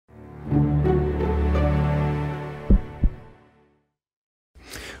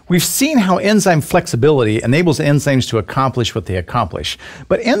We've seen how enzyme flexibility enables enzymes to accomplish what they accomplish,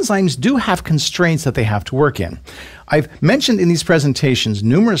 but enzymes do have constraints that they have to work in. I've mentioned in these presentations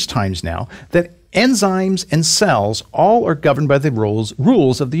numerous times now that enzymes and cells all are governed by the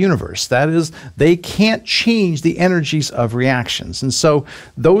rules of the universe. That is, they can't change the energies of reactions. And so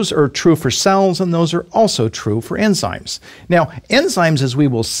those are true for cells, and those are also true for enzymes. Now, enzymes, as we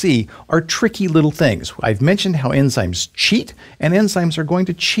will see, are tricky little things. I've mentioned how enzymes cheat, and enzymes are going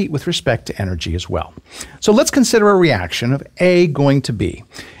to cheat with respect to energy as well. So let's consider a reaction of A going to B.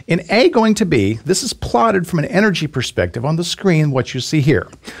 In A going to B, this is plotted from an energy perspective on the screen, what you see here.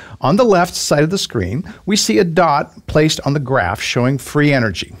 On the left side of the screen, we see a dot placed on the graph showing free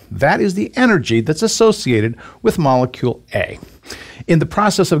energy. That is the energy that's associated with molecule A. In the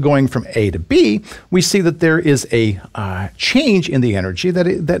process of going from A to B, we see that there is a change in the energy,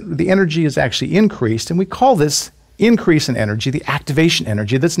 that the energy is actually increased, and we call this increase in energy the activation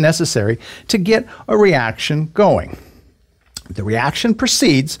energy that's necessary to get a reaction going. The reaction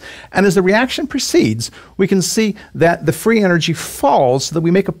proceeds, and as the reaction proceeds, we can see that the free energy falls so that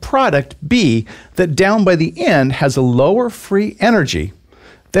we make a product, B, that down by the end has a lower free energy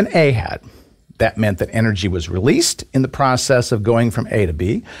than A had. That meant that energy was released in the process of going from A to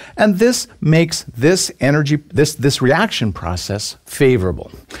B, and this makes this reaction process favorable.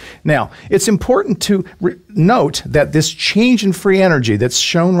 Now, it's important to note that this change in free energy that's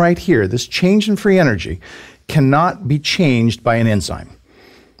shown right here, this change in free energy, cannot be changed by an enzyme.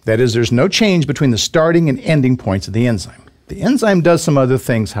 That is, there's no change between the starting and ending points of the enzyme. The enzyme does some other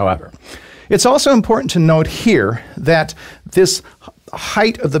things, however. It's also important to note here that this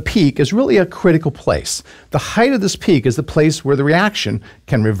height of the peak is really a critical place. The height of this peak is the place where the reaction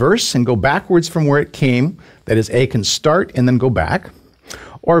can reverse and go backwards from where it came. That is, A can start and then go back.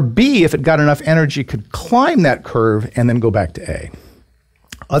 Or B, if it got enough energy, could climb that curve and then go back to A.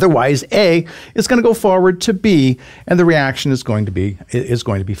 Otherwise, A is going to go forward to B, and the reaction is going to be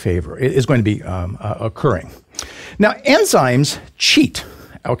occurring. Now, enzymes cheat.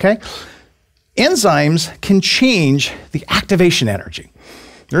 Okay, enzymes can change the activation energy.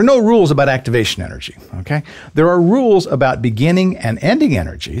 There are no rules about activation energy. Okay, there are rules about beginning and ending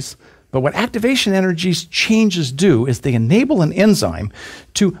energies. But what activation energies changes do is they enable an enzyme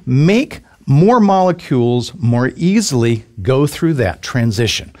to make more molecules more easily go through that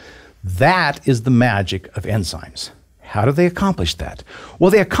transition. That is the magic of enzymes. How do they accomplish that? Well,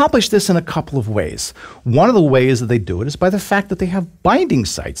 they accomplish this in a couple of ways. One of the ways that they do it is by the fact that they have binding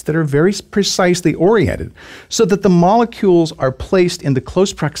sites that are very precisely oriented so that the molecules are placed into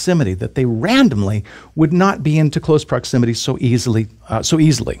close proximity that they randomly would not be into close proximity so easily.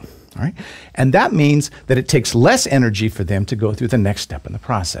 All right? And that means that it takes less energy for them to go through the next step in the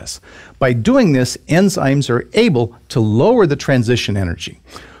process. By doing this, enzymes are able to lower the transition energy.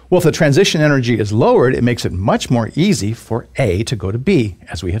 Well, if the transition energy is lowered, it makes it much more easy for A to go to B,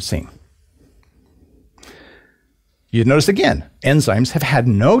 as we have seen. You notice again, enzymes have had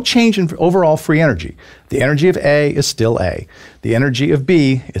no change in overall free energy. The energy of A is still A. The energy of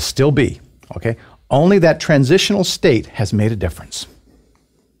B is still B. Okay? Only that transitional state has made a difference.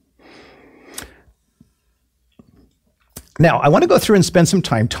 Now, I want to go through and spend some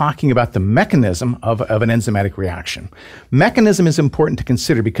time talking about the mechanism of an enzymatic reaction. Mechanism is important to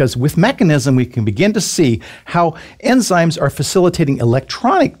consider because with mechanism, we can begin to see how enzymes are facilitating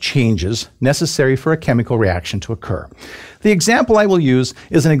electronic changes necessary for a chemical reaction to occur. The example I will use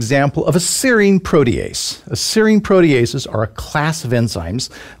is an example of a serine protease. Serine proteases are a class of enzymes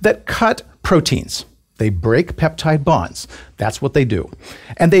that cut proteins. They break peptide bonds. That's what they do.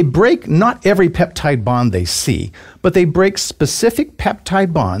 And they break not every peptide bond they see, but they break specific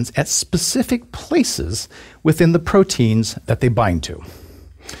peptide bonds at specific places within the proteins that they bind to.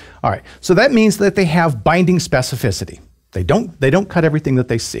 All right, so that means that they have binding specificity. They don't cut everything that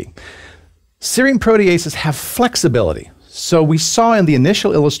they see. Serine proteases have flexibility. So we saw in the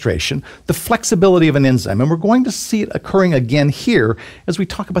initial illustration the flexibility of an enzyme, and we're going to see it occurring again here as we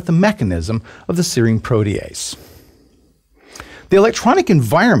talk about the mechanism of the serine protease. The electronic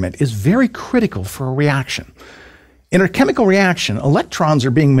environment is very critical for a reaction. In a chemical reaction, electrons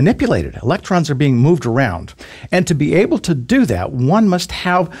are being manipulated, electrons are being moved around, and to be able to do that, one must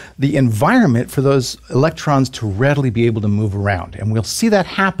have the environment for those electrons to readily be able to move around, and we'll see that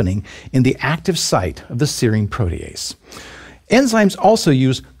happening in the active site of the serine protease. Enzymes also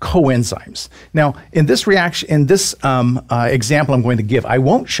use coenzymes. Now, in this example I'm going to give, I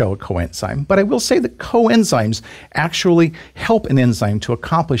won't show a coenzyme, but I will say that coenzymes actually help an enzyme to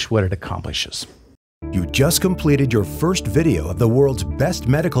accomplish what it accomplishes. You just completed your first video of the world's best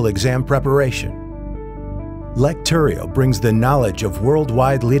medical exam preparation. Lecturio brings the knowledge of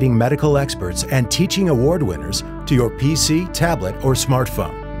worldwide leading medical experts and teaching award winners to your PC, tablet, or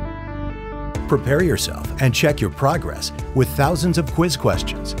smartphone. Prepare yourself and check your progress with thousands of quiz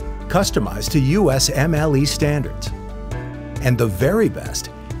questions, customized to USMLE standards. And the very best,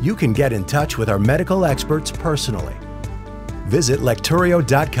 you can get in touch with our medical experts personally. Visit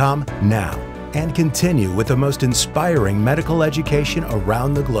Lecturio.com now and continue with the most inspiring medical education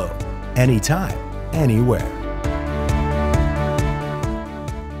around the globe, anytime, anywhere.